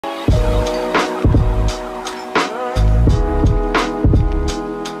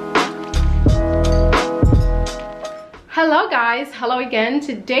Hello guys, hello again.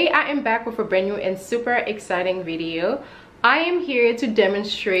 Today I am back with a brand new and super exciting video. I am here to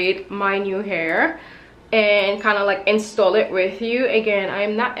demonstrate my new hair and kind of like install it with you. Again, I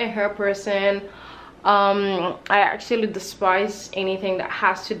am not a hair person. I actually despise anything that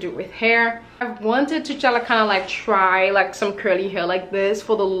has to do with hair. I've wanted to try like some curly hair like this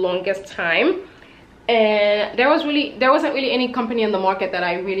for the longest time, and there wasn't really any company in the market that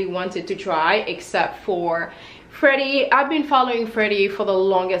I really wanted to try except for Freddie. I've been following Freddie for the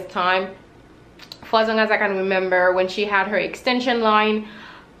longest time, for as long as I can remember, when she had her extension line.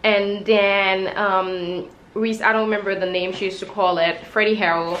 And then I don't remember the name she used to call it, Freddie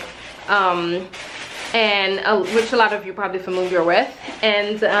Harrell, which a lot of you probably familiar with.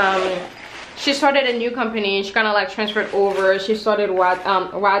 And she started a new company. She kind of like transferred over. She started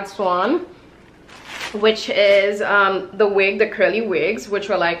Rad Swan, which is the curly wigs, which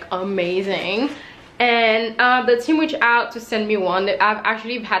were like amazing. And the team reached out to send me one. I've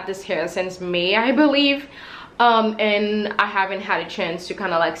actually had this hair since May, I believe, and I haven't had a chance to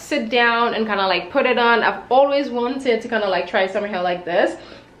kind of like sit down and kind of like put it on. I've always wanted to kind of like try some hair like this,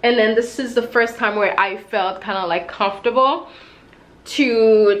 and then this is the first time where I felt kind of like comfortable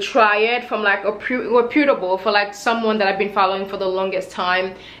to try it from like reputable, for like someone that I've been following for the longest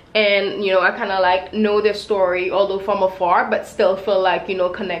time. And you know, I kind of like know their story, although from afar, but still feel like, you know,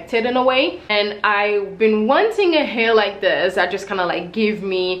 connected in a way. And I've been wanting a hair like this that just kind of like give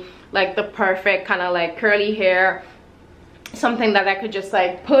me like the perfect kind of like curly hair, something that I could just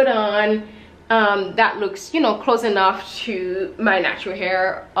like put on that looks, you know, close enough to my natural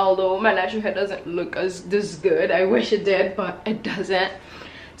hair, although my natural hair doesn't look this good. I wish it did, but it doesn't.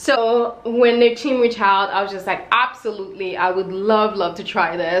 So when the team reached out, I was just like, absolutely, I would love to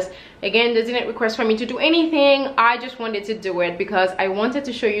try this. Again, they didn't request for me to do anything. I just wanted to do it because I wanted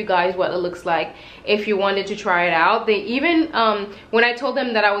to show you guys what it looks like if you wanted to try it out. They even, when I told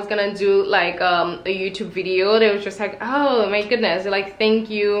them that I was gonna do like a YouTube video, they was just like, oh my goodness, they're like, thank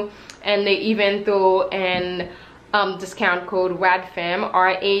you. And they even threw an discount code RADFAM,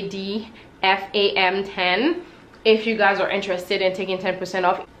 RADFAM 10, if you guys are interested in taking 10%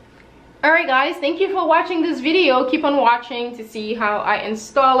 off. Alright guys, thank you for watching this video. Keep on watching to see how I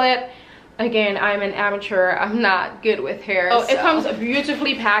install it. Again, I'm an amateur. I'm not good with hair. So it comes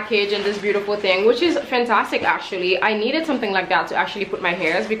beautifully packaged in this beautiful thing, which is fantastic actually. I needed something like that to actually put my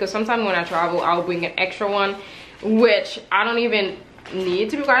hairs, because sometimes when I travel, I'll bring an extra one, which I don't even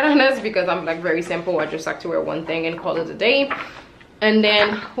need, to be quite honest, because I'm like very simple. I just like to wear one thing and call it a day. And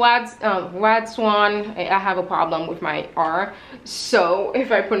then Rad Swan, I have a problem with my R, so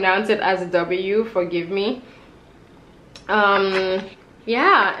if I pronounce it as a W, forgive me.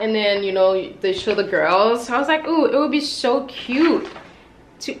 Yeah, and then, you know, they show the girls. So I was like, ooh, it would be so cute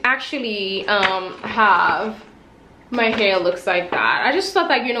to actually have my hair looks like that. I just thought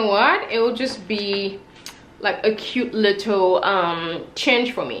that, you know what, it would just be like a cute little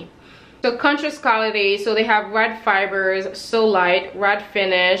change for me. So contrast quality, so they have Rad Fibers, So Light, Rad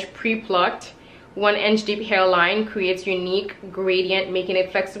Finish, Pre-Plucked, 1 inch deep hairline, creates unique gradient, making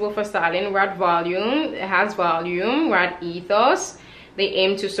it flexible for styling. Rad Volume, it has volume. Rad Ethos, they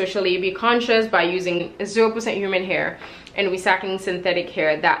aim to socially be conscious by using 0% human hair and recycling synthetic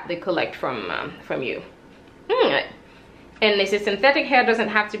hair that they collect from you. And they say synthetic hair doesn't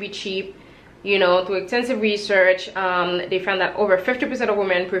have to be cheap. You know, through extensive research, they found that over 50% of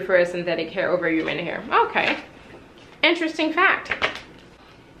women prefer synthetic hair over human hair. Okay, interesting fact.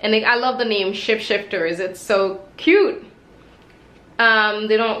 And I love the name Shapeshifters. It's so cute.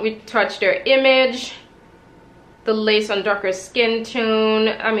 They don't retouch their image. The lace on darker skin tone.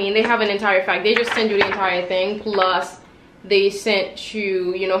 I mean, they have an entire fact. They just send you the entire thing, plus they sent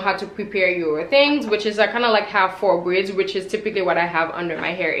you, you know, how to prepare your things, which is I kind of like have 4 braids, which is typically what I have under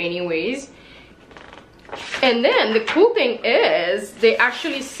my hair anyways. And then the cool thing is they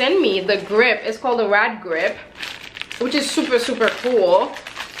actually send me the grip. It's called the Rad Grip, which is super cool.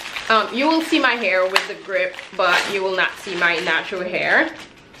 You will see my hair with the grip, but you will not see my natural hair.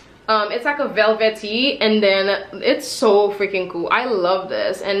 It's like a velvety, and then it's so freaking cool. I love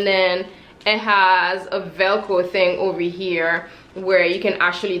this. And then it has a Velcro thing over here where you can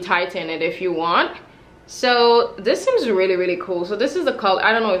actually tighten it if you want. So this seems really cool. So this is the color.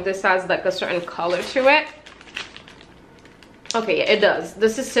 I don't know if this has like a certain color to it. Okay, yeah, it does.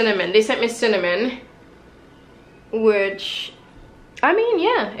 This is cinnamon. They sent me cinnamon, which, I mean,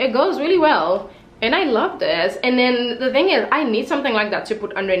 yeah, it goes really well. And I love this. And then the thing is, I need something like that to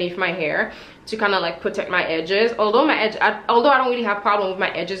put underneath my hair to kind of like protect my edges. Although I don't really have problem with my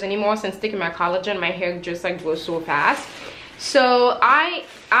edges anymore, since taking my collagen, my hair just like grows so fast. So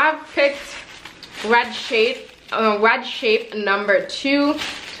I've picked Rad Shape Rad shape number 2.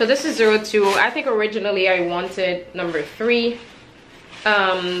 So this is 02. I think originally I wanted number 3,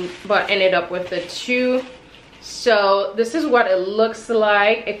 but ended up with the 2. So this is what it looks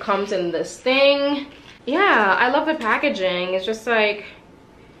like. It comes in this thing. Yeah, I love the packaging. It's just like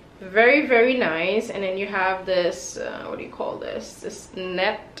very, very nice. And then you have this what do you call this, this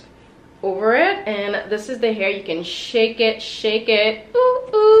net over it, and this is the hair. You can shake it,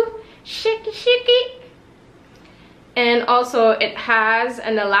 ooh ooh, shake it. And also it has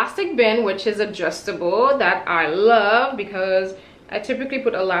an elastic band which is adjustable, that I love because I typically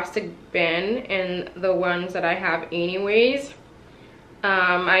put elastic band in the ones that I have anyways.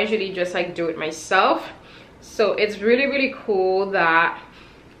 I usually just like do it myself, so it's really, really cool that.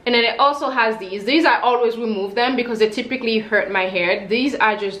 And then it also has these I always remove them because they typically hurt my hair. These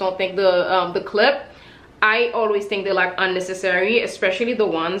I just don't think, the clip, I always think they're like unnecessary, especially the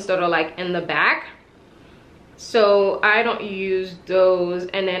ones that are like in the back, so I don't use those.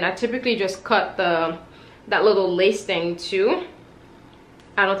 And then I typically just cut that little lace thing too.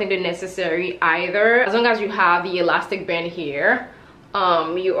 I don't think they're necessary either. As long as you have the elastic band here,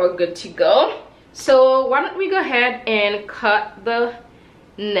 you are good to go. So why don't we go ahead and cut the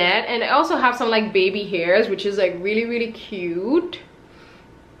net. And I also have some like baby hairs, which is like really, really cute.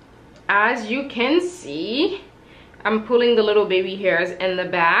 As you can see, I'm pulling the little baby hairs in the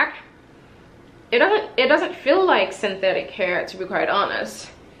back. It doesn't feel like synthetic hair, to be quite honest.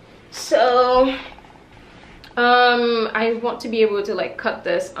 So I want to be able to like cut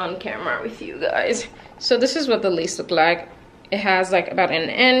this on camera with you guys. So this is what the lace looks like. It has like about an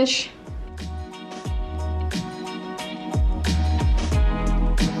inch.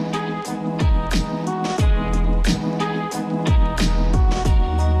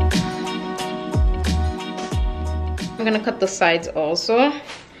 I'm gonna cut the sides also,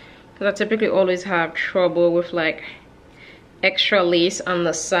 because I typically always have trouble with like extra lace on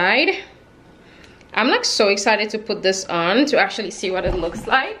the side. I'm like so excited to put this on to actually see what it looks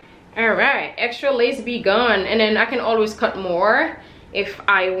like. All right, extra lace be gone, and then I can always cut more if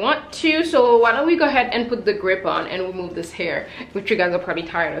I want to. So why don't we go ahead and put the grip on and remove this hair, which you guys are probably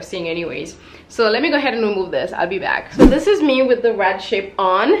tired of seeing anyways. So let me go ahead and remove this. I'll be back. So this is me with the Rad shape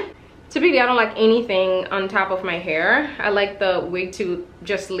on. Typically I don't like anything on top of my hair. I like the wig to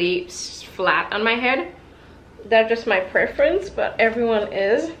just lay flat on my head. That's just my preference, but everyone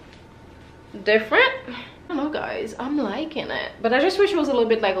is different. I don't know guys, I'm liking it, but I just wish it was a little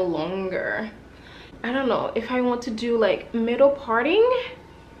bit like longer. I don't know if I want to do like middle parting.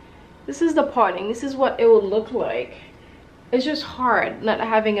 This is the parting. This is what it would look like. It's just hard not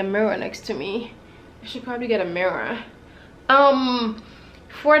having a mirror next to me. I should probably get a mirror.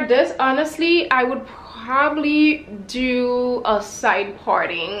 For this, honestly, I would probably do a side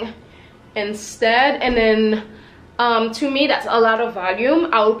parting instead. And then to me, that's a lot of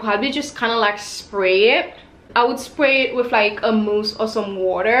volume. I would probably just kind of like spray it. I would spray it with like a mousse or some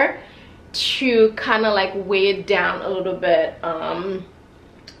water to kind of like weigh it down a little bit.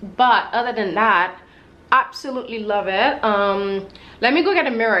 But other than that, absolutely love it. Let me go get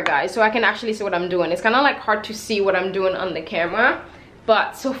a mirror guys, so I can actually see what I'm doing. It's kind of like hard to see what I'm doing on the camera,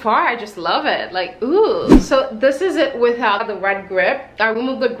 but so far I just love it. Like, ooh. So this is it without the red grip. I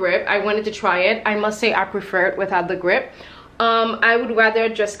removed the grip. I wanted to try it. I must say I prefer it without the grip. I would rather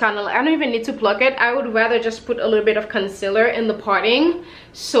just kind of, I don't even need to pluck it. I would rather just put a little bit of concealer in the parting,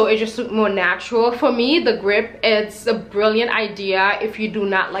 so it just looks more natural. For me, the grip, it's a brilliant idea if you do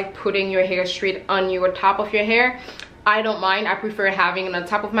not like putting your hair straight on your top of your hair. I don't mind. I prefer having it on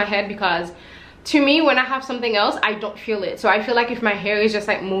top of my head because to me, when I have something else, I don't feel it. So I feel like if my hair is just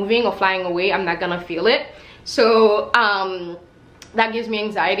like moving or flying away, I'm not gonna feel it. So that gives me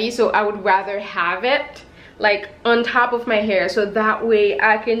anxiety. So I would rather have it like on top of my hair, so that way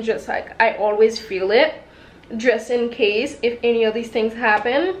I can just like, I always feel it, just in case if any of these things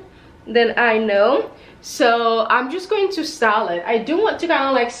happen, then I know. So I'm just going to style it. I do want to kind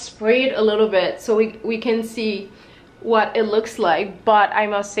of like spray it a little bit so we can see what it looks like, but I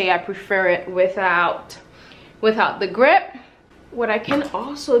must say I prefer it without the grip. What I can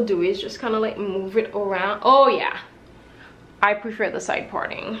also do is just kind of like move it around. Oh yeah, I prefer the side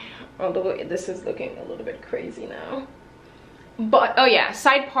parting, although this is looking a little bit crazy now. But oh yeah,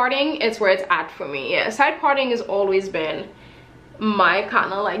 side parting is where it's at for me. Yeah, side parting has always been my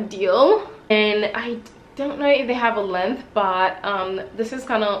kind of like deal. And I don't know if they have a length, but this is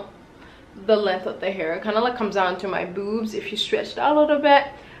kind of the length of the hair. It kind of like comes down to my boobs if you stretch it out a little bit.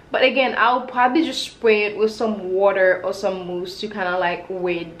 But again, I'll probably just spray it with some water or some mousse to kind of like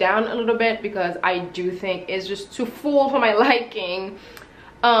weigh it down a little bit, because I do think it's just too full for my liking.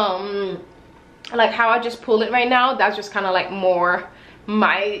 like how I just pull it right now, that's just kind of like more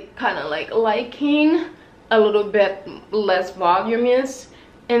my kind of like liking, a little bit less voluminous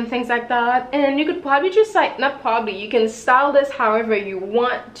and things like that. And you could probably just like, not probably, you can style this however you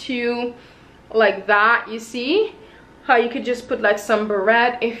want to, like that. You see how you could just put like some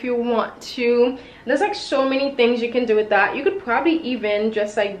barrette if you want to. There's like so many things you can do with that. You could probably even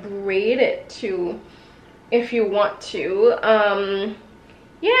just like braid it too if you want to.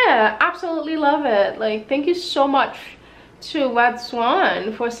 Yeah, absolutely love it. Like, thank you so much to Rad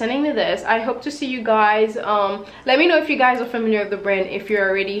Swan for sending me this. I hope to see you guys. Let me know if you guys are familiar with the brand. If you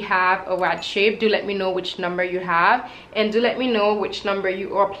already have a Rad shape, do let me know which number you have, and do let me know which number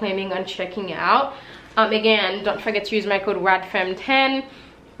you are planning on checking out. Again, don't forget to use my code RADFEM10.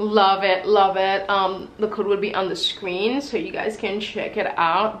 Love it, love it. The code will be on the screen so you guys can check it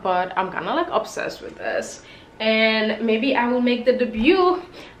out. But I'm kind of like obsessed with this, and maybe I will make the debut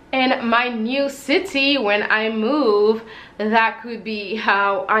in my new city when I move. That could be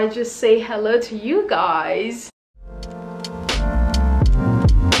how I just say hello to you guys.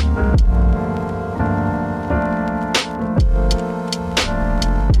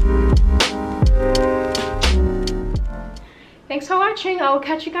 Thanks for watching. I will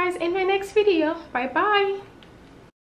catch you guys in my next video. Bye bye.